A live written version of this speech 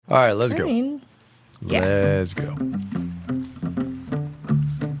All right, let's go. Yeah. Let's go.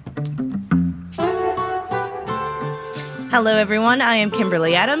 Hello, everyone. I am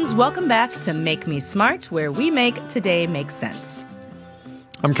Kimberly Adams. Welcome back to Make Me Smart, where we make today make sense.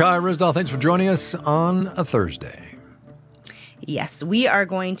 I'm Kai Risdahl. Thanks for joining us on a Thursday. Yes, we are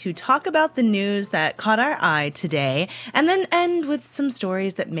going to talk about the news that caught our eye today and then end with some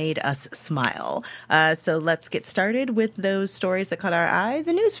stories that made us smile. So let's get started with those stories that caught our eye.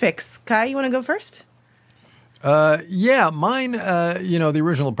 The news fix. Kai, you want to go first? Yeah, mine, the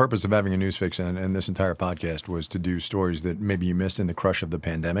original purpose of having a news fix and this entire podcast was to do stories that maybe you missed in the crush of the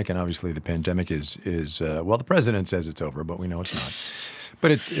pandemic. And obviously the pandemic is the president says it's over, but we know it's not. But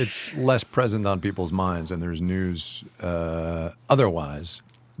it's less present on people's minds, and there's news otherwise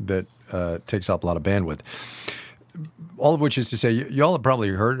that takes up a lot of bandwidth. All of which is to say, y'all have probably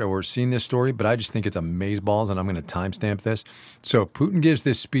heard or seen this story, but I just think it's amazeballs, and I'm going to timestamp this. So Putin gives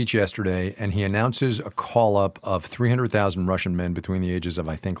this speech yesterday, and he announces a call-up of 300,000 Russian men between the ages of,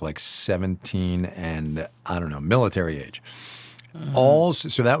 I think, like 17 and, military age.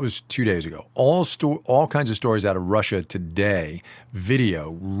 So that was 2 days ago. All kinds of stories out of Russia today,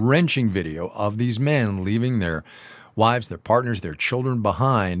 wrenching video of these men leaving their wives, their partners, their children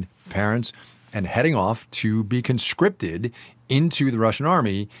behind, parents, and heading off to be conscripted into the Russian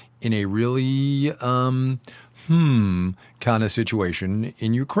army in a really kind of situation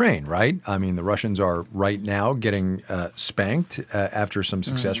in Ukraine, right? I mean, the Russians are right now getting spanked after some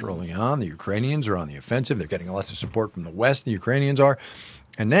success early on. The Ukrainians are on the offensive. They're getting lots of support from the West. The Ukrainians are.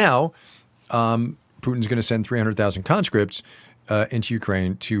 And now Putin's going to send 300,000 conscripts into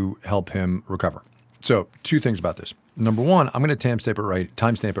Ukraine to help him recover. So 2 things about this. Number one, I'm going to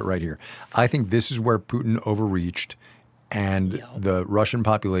timestamp it right here. I think this is where Putin overreached and the Russian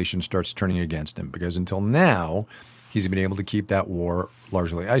population starts turning against him, because until now, he's been able to keep that war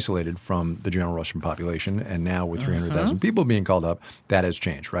largely isolated from the general Russian population. And now with 300,000 people being called up, that has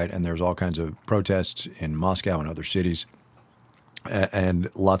changed, right? And there's all kinds of protests in Moscow and other cities. And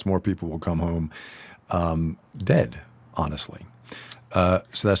lots more people will come home dead, honestly. So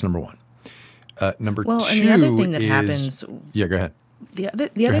that's number one. Number two and the other thing that happens. Yeah, go ahead.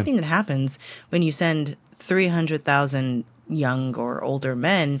 The other thing that happens when you send 300,000 young or older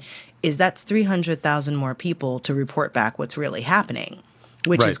men is that's 300,000 more people to report back what's really happening,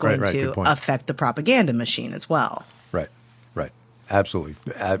 which is going to affect the propaganda machine as well. Right. Absolutely.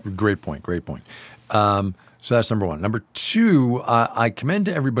 Great point. So that's number one. Number two, I commend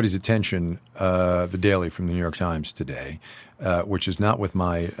to everybody's attention the Daily from the New York Times today, which is not with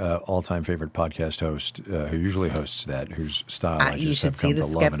my all-time favorite podcast host, who usually hosts that, whose style I just have come to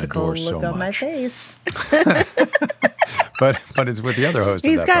love and adore so much. You should see the skeptical look on my face. But it's with the other host.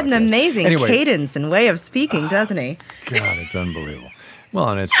 He's of that got podcast. an amazing cadence and way of speaking, doesn't he? God, it's unbelievable. Well,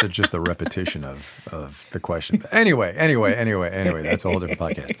 and it's just the repetition of the question. Anyway, that's a whole different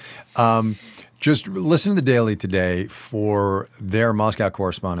podcast. Just listen to the Daily today for their Moscow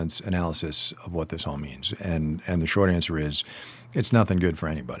correspondents' analysis of what this all means. And the short answer is it's nothing good for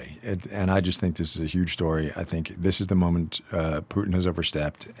anybody. And I just think this is a huge story. I think this is the moment Putin has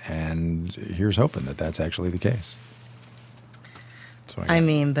overstepped. And here's hoping that that's actually the case. I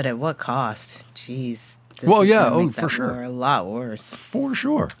mean, but at what cost? Jeez. For sure. War a lot worse. For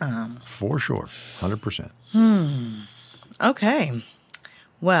sure. 100%. Okay.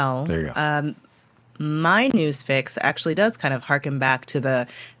 Well, there you go. My news fix actually does kind of harken back to the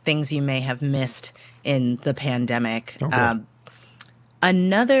things you may have missed in the pandemic. Okay.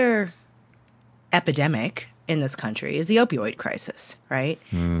 Another epidemic in this country is the opioid crisis, right?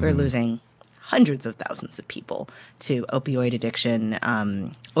 Mm-hmm. We're losing hundreds of thousands of people to opioid addiction,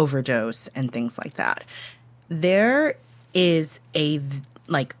 overdose, and things like that. There is a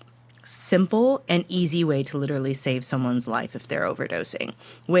simple and easy way to literally save someone's life if they're overdosing,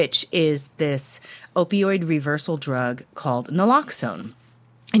 which is this opioid reversal drug called naloxone.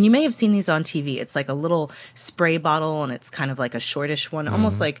 And you may have seen these on TV. It's like a little spray bottle, and it's kind of like a shortish one,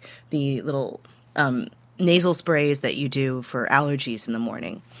 almost like the little nasal sprays that you do for allergies in the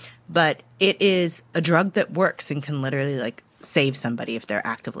morning. But it is a drug that works and can literally save somebody if they're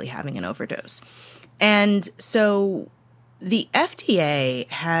actively having an overdose. And so the FDA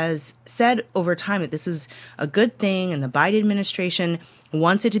has said over time that this is a good thing, and the Biden administration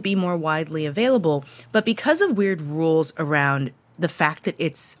wants it to be more widely available. But because of weird rules around the fact that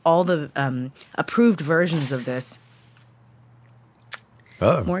it's all the approved versions of this,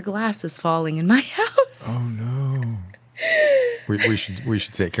 more glass is falling in my house. Oh, no. we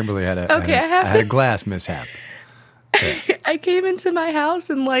should say Kimberly had a glass mishap. I came into my house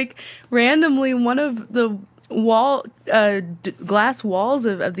and randomly one of the glass walls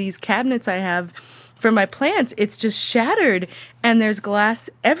of these cabinets I have for my plants, it's just shattered and there's glass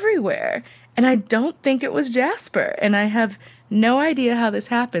everywhere. And I don't think it was Jasper. And I have no idea how this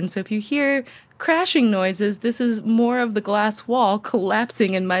happened. So if you hear crashing noises, this is more of the glass wall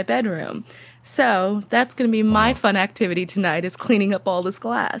collapsing in my bedroom. So that's going to be my fun activity tonight, is cleaning up all this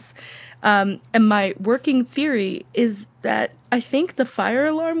glass. And my working theory is that I think the fire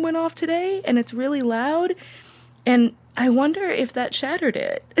alarm went off today and it's really loud. And I wonder if that shattered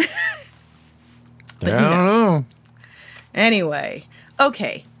it. Yeah, I don't know. Anyway,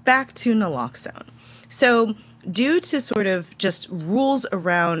 okay, back to naloxone. So due to sort of just rules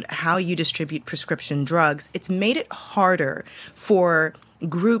around how you distribute prescription drugs, it's made it harder for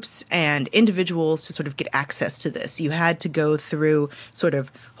groups and individuals to sort of get access to this. You had to go through sort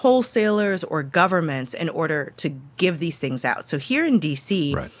of wholesalers or governments in order to give these things out. So here in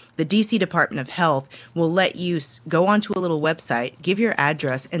DC, Right. the DC Department of Health will let you go onto a little website, give your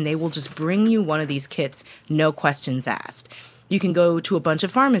address, and they will just bring you one of these kits, no questions asked. You can go to a bunch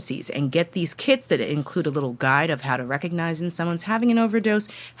of pharmacies and get these kits that include a little guide of how to recognize when someone's having an overdose,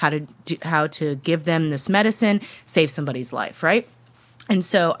 how to give them this medicine, save somebody's life, right? And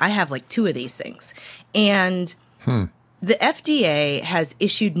so I have like 2 of these things. And the FDA has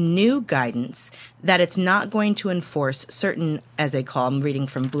issued new guidance that it's not going to enforce certain, as they call, I'm reading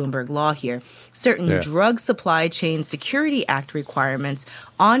from Bloomberg Law here, certain Drug Supply Chain Security Act requirements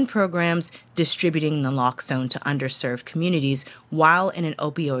on programs distributing naloxone to underserved communities while in an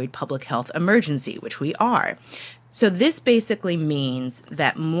opioid public health emergency, which we are. So this basically means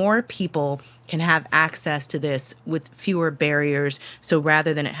that more people can have access to this with fewer barriers. So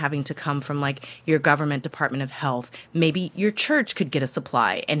rather than it having to come from like your government Department of Health, maybe your church could get a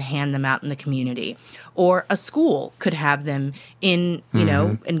supply and hand them out in the community, or a school could have them in, you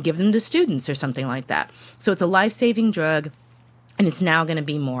know, and give them to students or something like that. So it's a life-saving drug. And it's now going to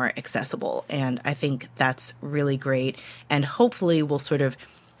be more accessible. And I think that's really great. And hopefully will sort of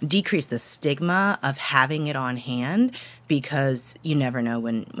decrease the stigma of having it on hand, because you never know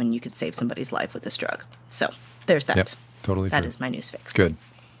when you could save somebody's life with this drug. So there's that. Yep, totally That true. is my news fix. Good.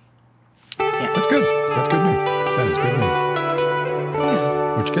 Yes. That's good. That's good news. That is good news.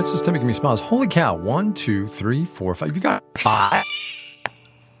 Yeah. Which gets us to making me smile. Holy cow. 1, 2, 3, 4, 5. You got 5.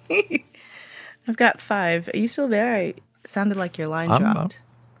 I've got 5. Are you still there? It sounded like your line I'm dropped.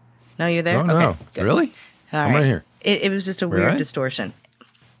 No, you're there? Oh, no. Okay, good. Really? All I'm right here. It was just a We're weird right? distortion.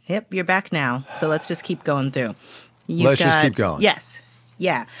 Yep, you're back now. So let's just keep going through. Let's just keep going. Yes.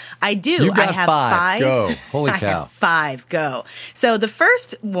 Yeah, I do. You got I have 5. Go. Holy I cow. have 5. Go. So the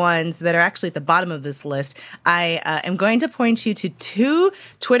first ones that are actually at the bottom of this list, I am going to point you to 2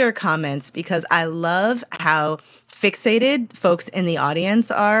 Twitter comments, because I love how fixated folks in the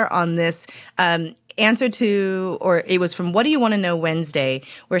audience are on this answer to, or it was from What Do You Want to Know Wednesday,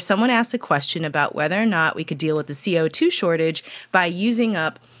 where someone asked a question about whether or not we could deal with the CO2 shortage by using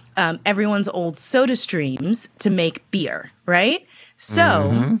up everyone's old soda streams to make beer, right?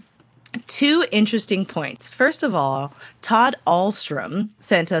 So, 2 interesting points. First of all, Todd Ahlstrom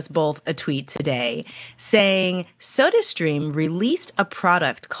sent us both a tweet today saying SodaStream released a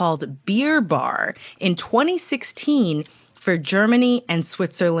product called Beer Bar in 2016 for Germany and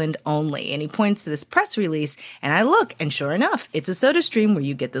Switzerland only. And he points to this press release, and I look, and sure enough, it's a SodaStream where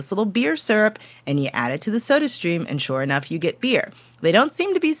you get this little beer syrup, and you add it to the SodaStream, and sure enough, you get beer. They don't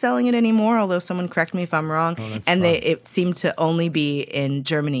seem to be selling it anymore, although someone correct me if I'm wrong. And it seemed to only be in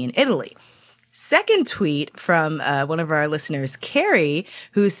Germany and Italy. Second tweet from one of our listeners, Carrie,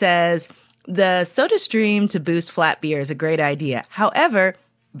 who says, the SodaStream to boost flat beer is a great idea. However,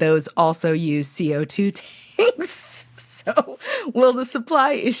 those also use CO2 tanks. So will the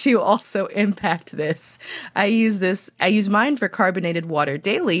supply issue also impact this? I use mine for carbonated water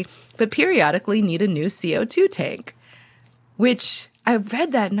daily, but periodically need a new CO2 tank. Which I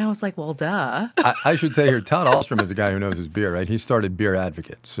read that and I was like, well, duh. I should say here, Todd Ahlstrom is a guy who knows his beer, right? He started Beer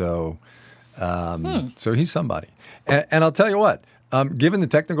Advocate, so so he's somebody. And I'll tell you what, given the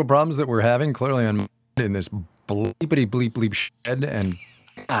technical problems that we're having, clearly in this bleepity bleep bleep shed, and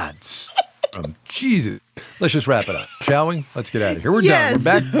God, Jesus, let's just wrap it up, shall we? Let's get out of here. We're done. We're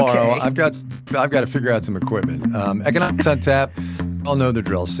back tomorrow. Okay. I've got to figure out some equipment. Economics on Tap. All know the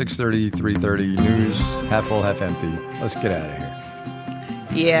drill. 6:30, 3:30, news, half full, half empty. Let's get out of here.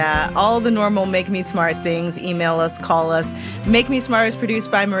 Yeah, all the normal Make Me Smart things. Email us, call us. Make Me Smart is produced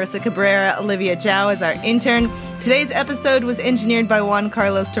by Marissa Cabrera. Olivia Zhao is our intern. Today's episode was engineered by Juan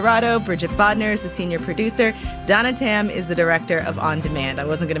Carlos Torrado. Bridget Bodner is the senior producer. Donna Tam is the director of On Demand. I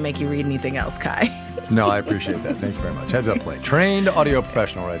wasn't going to make you read anything else, Kai. No, I appreciate that. Thank you very much. Heads up play. Trained audio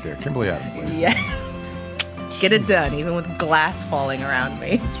professional right there. Kimberly Adams. Ladies. Yes. get it done, even with glass falling around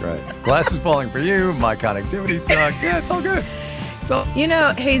me. That's right. Glass is falling for you. My connectivity sucks. Yeah, it's all good. You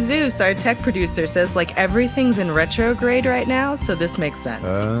know, Jesus, our tech producer, says like everything's in retrograde right now, so this makes sense.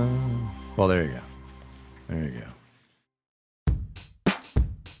 Well, there you go. There you go.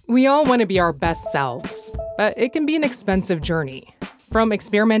 We all want to be our best selves, but it can be an expensive journey. From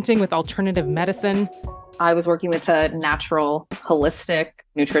experimenting with alternative medicine. I was working with a natural, holistic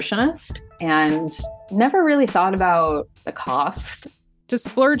nutritionist and never really thought about the cost. To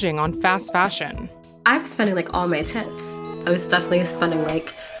splurging on fast fashion. I'm spending like all my tips. I was definitely spending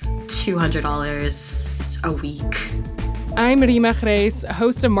like $200 a week. I'm Rima Reis,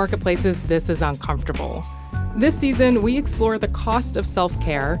 host of Marketplace's This Is Uncomfortable. This season, we explore the cost of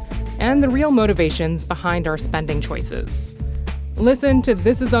self-care and the real motivations behind our spending choices. Listen to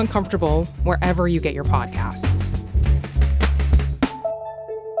This Is Uncomfortable wherever you get your podcasts.